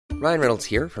Ryan Reynolds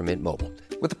here from Mint Mobile.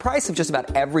 With the price of just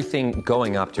about everything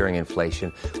going up during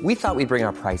inflation, we thought we'd bring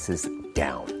our prices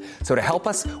down. So to help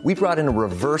us, we brought in a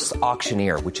reverse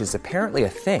auctioneer, which is apparently a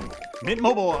thing. Mint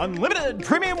Mobile Unlimited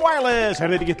Premium Wireless. How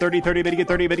to get 30, 30, bit to get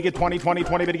 30, bit to get 20, 20,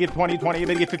 20, bit to get 20, 20,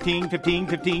 bit to get 15, 15,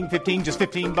 15, 15, just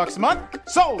 $15 a month?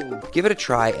 Sold! Give it a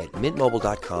try at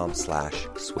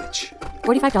mintmobile.com/switch.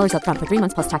 $45 up front for 3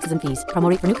 months plus taxes and fees. Promo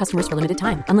rate for new customers for limited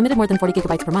time. Unlimited more than 40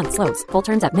 gigabytes per month. Slows full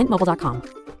terms at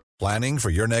mintmobile.com. Planning for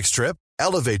your next trip?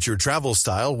 Elevate your travel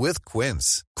style with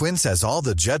Quince. Quince has all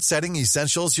the jet-setting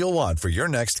essentials you'll want for your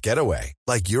next getaway,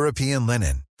 like European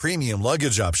linen, premium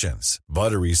luggage options,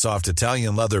 buttery soft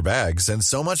Italian leather bags, and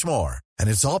so much more. And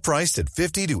it's all priced at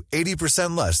 50 to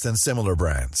 80% less than similar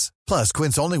brands. Plus,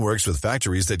 Quince only works with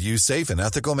factories that use safe and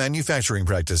ethical manufacturing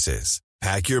practices.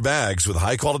 Pack your bags with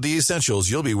high-quality essentials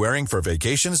you'll be wearing for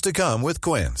vacations to come with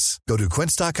Quince. Go to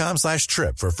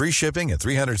quince.com/trip for free shipping and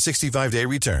 365-day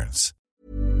returns.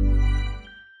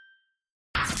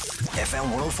 FM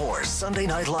 104 Sunday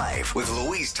Night Live with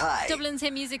Louise Ty. Dublin's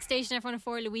hit music station,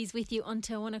 F104. Louise with you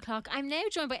until 1 o'clock. I'm now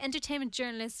joined by entertainment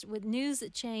journalist with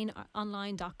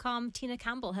newschainonline.com, Tina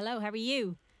Campbell. Hello, how are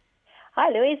you? Hi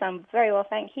Louise, I'm very well,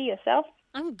 thank you. Yourself?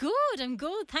 I'm good.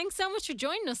 Thanks so much for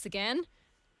joining us again.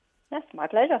 That's my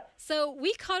pleasure. So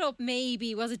we caught up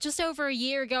was it just over a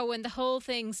year ago when the whole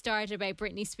thing started about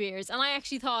Britney Spears, and I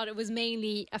actually thought it was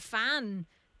mainly a fan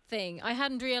thing. I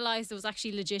hadn't realised there was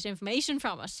actually legit information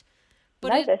from it.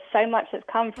 But there's so much that's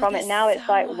come from it now. It's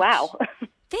like, wow.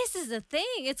 This is the thing.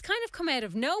 It's kind of come out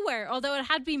of nowhere, although it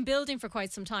had been building for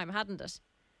quite some time, hadn't it?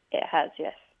 It has,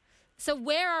 yes. So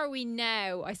where are we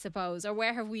now, I suppose, or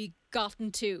where have we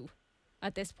gotten to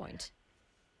at this point?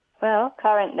 Well,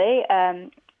 currently,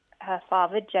 her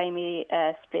father, Jamie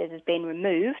Spears, has been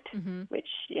removed, which,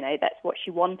 that's what she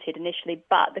wanted initially,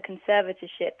 but the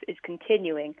conservatorship is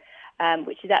continuing,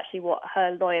 which is actually what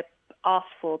her lawyer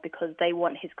asked for because they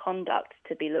want his conduct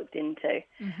to be looked into.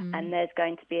 And there's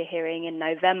going to be a hearing in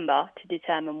November to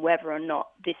determine whether or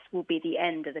not this will be the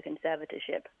end of the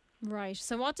conservatorship. Right.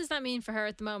 So what does that mean for her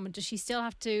at the moment? Does she still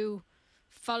have to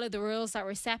follow the rules that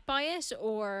were set by it,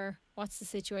 or what's the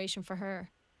situation for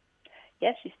her?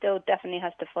 Yes, she still definitely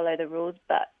has to follow the rules,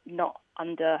 but not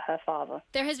under her father.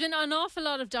 There has been an awful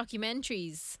lot of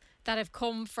documentaries that have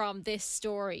come from this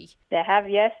story. There have,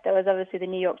 yes. There was obviously the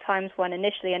New York Times one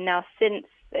initially, and now since,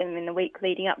 in the week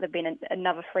leading up, there have been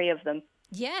another 3 of them.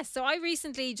 Yes, so I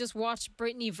recently just watched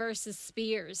Britney versus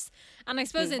Spears. And I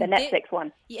suppose the Netflix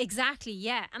one. Exactly,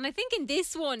 yeah. And I think in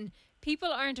this one,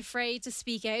 people aren't afraid to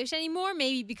speak out anymore,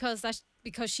 maybe because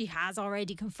she has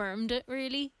already confirmed it,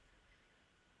 really.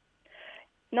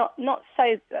 Not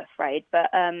so afraid, but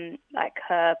like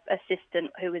her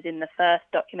assistant who was in the first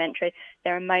documentary,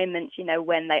 there are moments,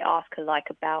 when they ask her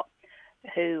about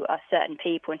who are certain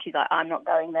people, and she's like, I'm not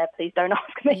going there, please don't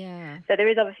ask me. Yeah. So there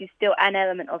is obviously still an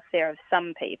element of fear of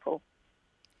some people.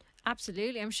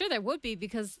 Absolutely. I'm sure there would be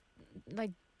because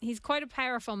he's quite a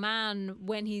powerful man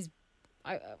when he's,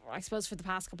 I suppose for the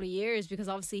past couple of years, because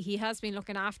obviously he has been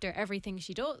looking after everything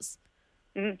she does.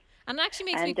 And it actually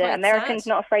makes me quite Americans sad.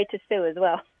 Not afraid to sue as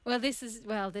well. Well, this is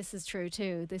true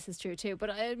too. But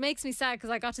it makes me sad because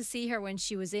I got to see her when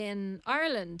she was in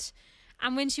Ireland,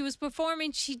 and when she was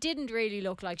performing, she didn't really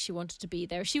look like she wanted to be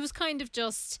there. She was kind of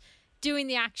just doing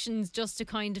the actions just to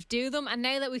kind of do them. And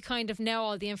now that we kind of know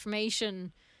all the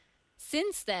information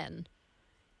since then,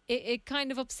 it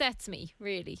kind of upsets me,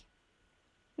 really.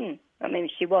 I mean,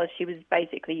 she was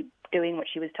basically doing what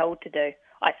she was told to do.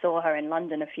 I saw her in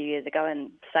London a few years ago,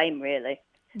 and same, really.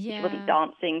 Yeah. She wasn't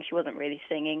dancing. She wasn't really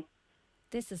singing.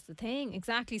 This is the thing,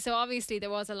 exactly. So obviously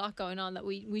there was a lot going on that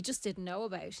we just didn't know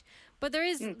about. But there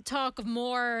is talk of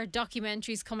more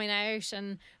documentaries coming out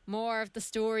and more of the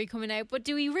story coming out. But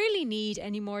do we really need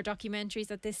any more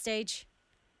documentaries at this stage?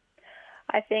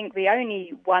 I think the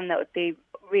only one that would be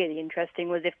really interesting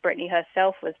was if Britney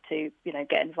herself was to,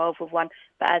 get involved with one.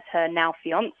 But as her now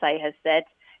fiance has said,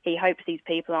 he hopes these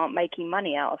people aren't making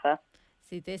money out of her.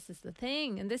 See, this is the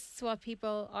thing, and this is what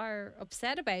people are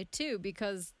upset about too,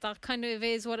 because that kind of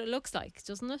is what it looks like,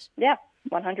 doesn't it? Yeah,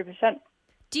 100%.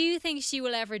 Do you think she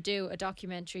will ever do a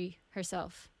documentary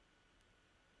herself?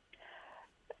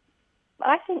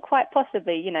 I think quite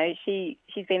possibly.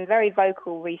 She's been very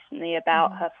vocal recently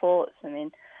about her thoughts. I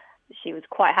mean, she was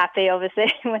quite happy,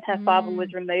 obviously, when her father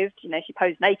was removed. She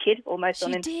posed naked almost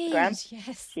on Instagram.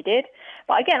 Yes. She did.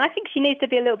 But again, I think she needs to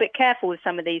be a little bit careful with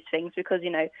some of these things because,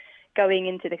 going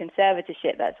into the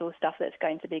conservatorship, that's all stuff that's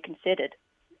going to be considered.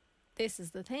 This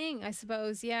is the thing, I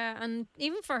suppose, yeah. And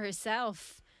even for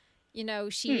herself,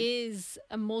 she is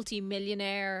a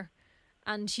multi-millionaire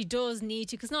And she does need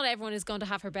to, because not everyone is going to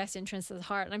have her best interests at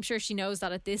heart. And I'm sure she knows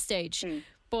that at this stage.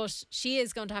 But she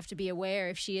is going to have to be aware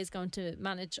if she is going to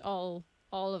manage all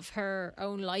of her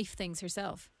own life things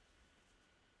herself.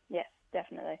 Yes,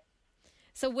 definitely.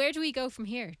 So where do we go from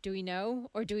here? Do we know?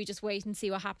 Or do we just wait and see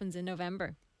what happens in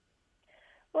November?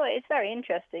 Well, it's very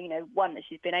interesting, one, that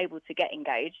she's been able to get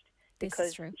engaged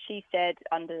because she said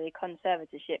under the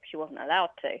conservatorship she wasn't allowed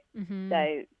to. Mm-hmm.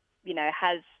 So,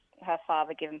 has her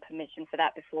father given permission for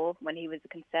that before when he was a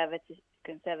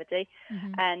conservative?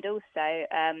 Mm-hmm. And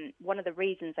also, one of the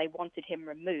reasons they wanted him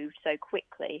removed so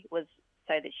quickly was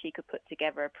so that she could put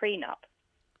together a prenup.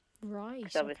 Right,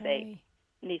 because obviously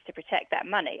needs to protect that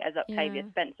money, as Octavia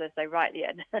Spencer so rightly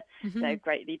and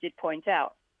greatly did point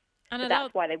out. And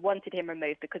that's why they wanted him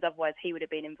removed, because otherwise he would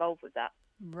have been involved with that.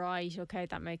 Right, okay,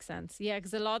 that makes sense. Yeah,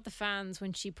 because a lot of the fans,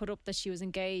 when she put up that she was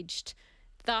engaged,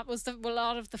 that was a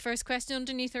lot of the first question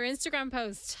underneath her Instagram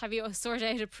post. Have you sorted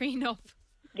out a prenup?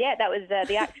 Yeah, that was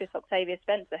the actress Octavia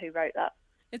Spencer who wrote that.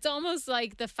 It's almost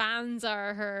like the fans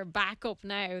are her backup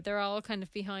now. They're all kind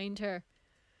of behind her.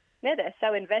 Yeah, they're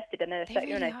so invested, and there's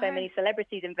so many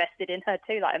celebrities invested in her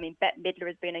too. Like, Bette Midler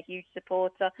has been a huge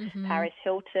supporter. Paris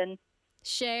Hilton.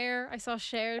 Cher, I saw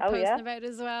Cher posting about it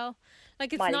as well.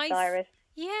 Like, it's Miley Cyrus.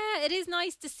 Yeah, it is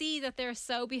nice to see that they're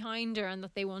so behind her and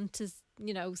that they want to,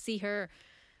 see her,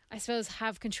 I suppose,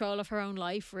 have control of her own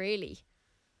life, really.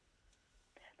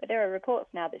 But there are reports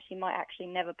now that she might actually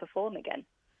never perform again.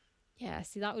 Yeah,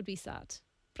 see, that would be sad.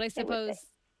 But I suppose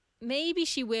maybe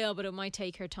she will, but it might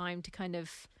take her time to kind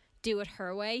of do it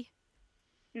her way.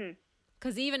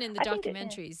 Because even in the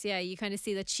documentaries, you kind of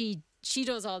see that she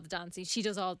does all the dancing. She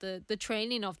does all the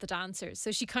training of the dancers.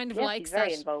 So she kind of likes she's very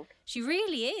that. Involved. She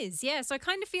really is, yeah. So I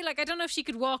kind of feel like, I don't know if she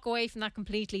could walk away from that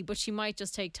completely, but she might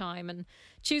just take time and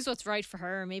choose what's right for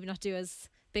her, and maybe not do as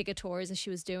big a tour as she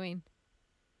was doing.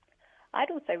 I'd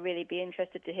also really be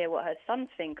interested to hear what her sons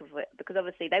think of it, because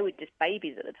obviously they were just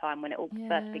babies at the time when it all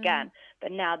first began.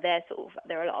 But now they're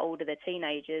a lot older, they're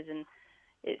teenagers, and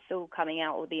it's all coming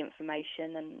out, all the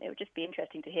information, and it would just be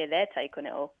interesting to hear their take on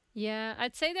it all. Yeah,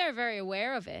 I'd say they're very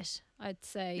aware of it, I'd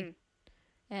say.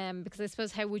 Because I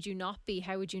suppose how would you not be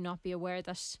aware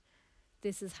that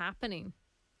this is happening?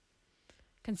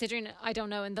 Considering, I don't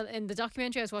know, in the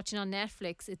documentary I was watching on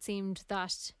Netflix, it seemed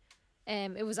that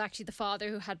it was actually the father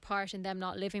who had part in them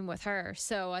not living with her.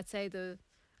 So I'd say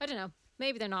I don't know,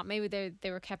 maybe they're not, maybe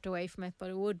they were kept away from it, but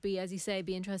it would be, as you say,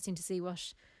 be interesting to see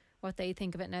what they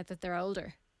think of it now that they're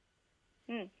older.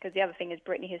 Because the other thing is,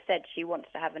 Britney has said she wants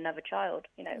to have another child,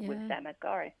 with Sam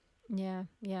Asghari.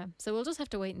 Yeah. So we'll just have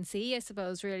to wait and see, I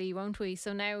suppose, really, won't we?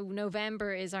 So now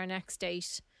November is our next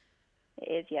date.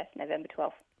 It is, yes, November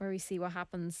 12th. Where we see what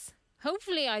happens.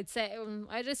 Hopefully, I'd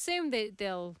assume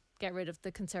they'll get rid of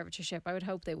the conservatorship. I would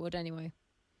hope they would anyway.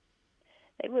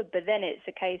 They would, but then it's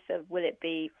a case of, will it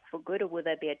be for good or will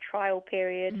there be a trial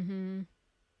period? Mm-hmm.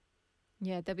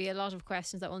 Yeah, there'll be a lot of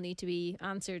questions that will need to be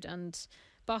answered and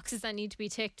boxes that need to be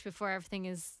ticked before everything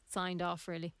is signed off,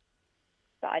 really.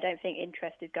 But I don't think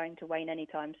interest is going to wane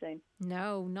anytime soon.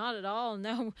 No, not at all.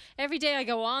 No. Every day I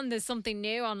go on, there's something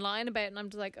new online about it, and I'm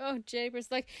just like, oh,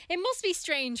 Jabers. Like, it must be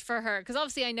strange for her, because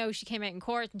obviously I know she came out in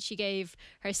court and she gave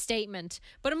her statement,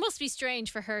 but it must be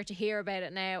strange for her to hear about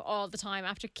it now all the time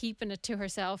after keeping it to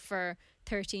herself for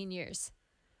 13 years.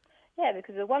 Yeah,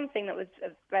 because the one thing that was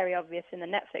very obvious in the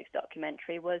Netflix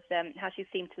documentary was how she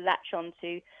seemed to latch on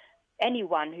to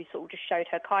anyone who sort of just showed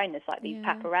her kindness, like these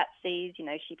paparazzis.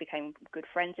 She became good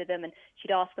friends with them and she'd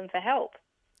ask them for help.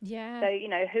 Yeah. So,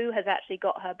 who has actually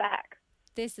got her back?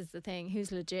 This is the thing.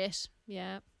 Who's legit?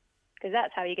 Yeah. Because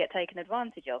that's how you get taken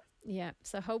advantage of. Yeah.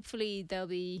 So hopefully that'll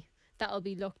be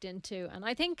looked into. And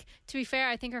I think, to be fair,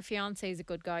 I think her fiancé is a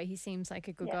good guy. He seems like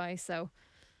a good guy. So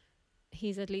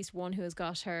he's at least one who has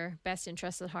got her best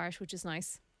interests at heart, which is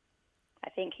nice. I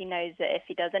think he knows that if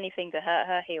he does anything to hurt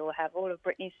her, he will have all of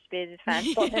Britney Spears'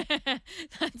 fans on him.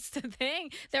 That's the thing.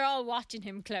 They're all watching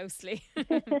him closely.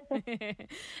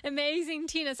 Amazing,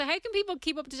 Tina. So how can people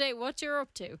keep up to date what you're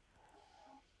up to?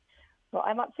 What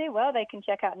I'm up to? Well, they can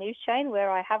check out News Chain, where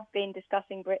I have been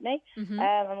discussing Britney. Mm-hmm.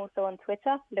 I'm also on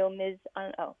Twitter, Lil_Ms_Tina.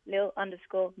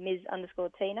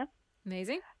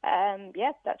 Amazing.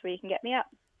 That's where you can get me at.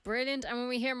 Brilliant. And when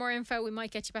we hear more info, we might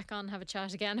get you back on and have a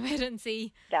chat again about it and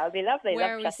see that would be lovely.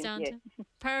 Where we stand.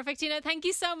 Perfect, Tina. Thank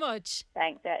you so much.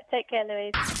 Thanks. Take care,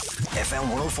 Louise. FM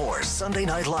 104 Sunday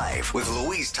Night Live with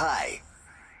Louise Ty.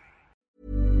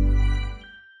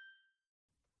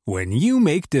 When you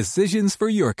make decisions for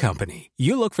your company,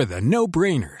 you look for the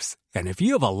no-brainers. And if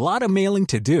you have a lot of mailing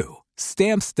to do,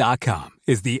 Stamps.com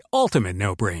is the ultimate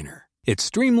no-brainer. It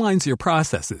streamlines your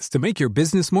processes to make your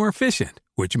business more efficient,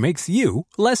 which makes you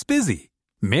less busy.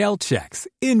 Mail checks,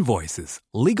 invoices,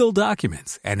 legal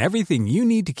documents, and everything you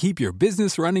need to keep your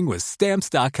business running with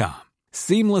Stamps.com.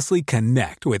 Seamlessly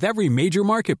connect with every major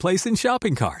marketplace and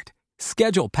shopping cart.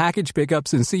 Schedule package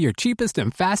pickups and see your cheapest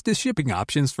and fastest shipping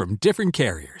options from different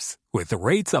carriers, with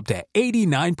rates up to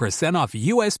 89% off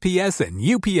USPS and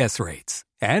UPS rates.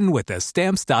 And with the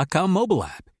Stamps.com mobile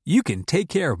app, you can take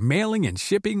care of mailing and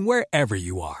shipping wherever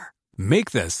you are.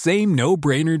 Make the same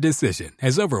no-brainer decision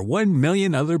as over 1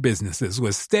 million other businesses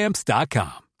with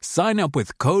Stamps.com. Sign up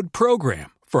with code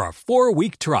PROGRAM for a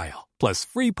 4-week trial, plus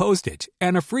free postage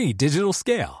and a free digital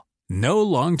scale. No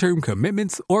long-term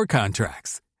commitments or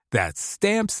contracts. That's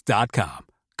Stamps.com.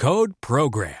 Code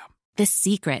PROGRAM. The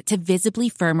secret to visibly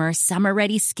firmer,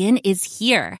 summer-ready skin is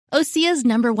here. Osea's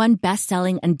 #1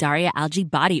 best-selling Undaria Algae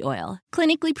Body Oil.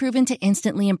 Clinically proven to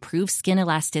instantly improve skin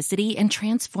elasticity and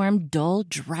transform dull,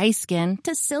 dry skin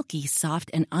to silky, soft,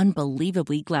 and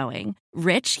unbelievably glowing.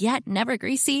 Rich yet never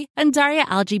greasy, Undaria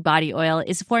Algae Body Oil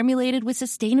is formulated with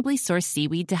sustainably sourced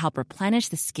seaweed to help replenish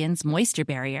the skin's moisture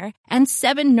barrier and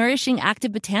 7 nourishing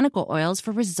active botanical oils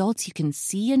for results you can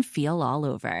see and feel all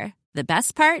over. The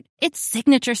best part? Its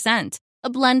signature scent. A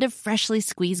blend of freshly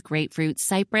squeezed grapefruit,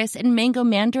 cypress, and mango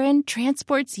mandarin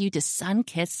transports you to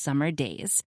sun-kissed summer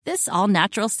days. This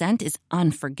all-natural scent is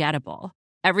unforgettable.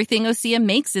 Everything Osea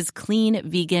makes is clean,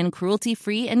 vegan,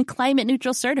 cruelty-free, and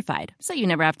climate-neutral certified, so you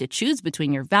never have to choose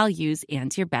between your values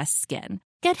and your best skin.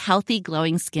 Get healthy,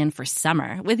 glowing skin for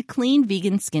summer with clean,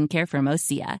 vegan skincare from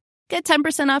Osea. Get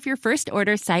 10% off your first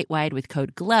order site-wide with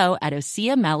code GLOW at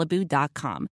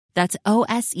OseaMalibu.com. That's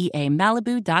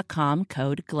OSEAMalibu.com,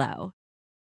 code GLOW.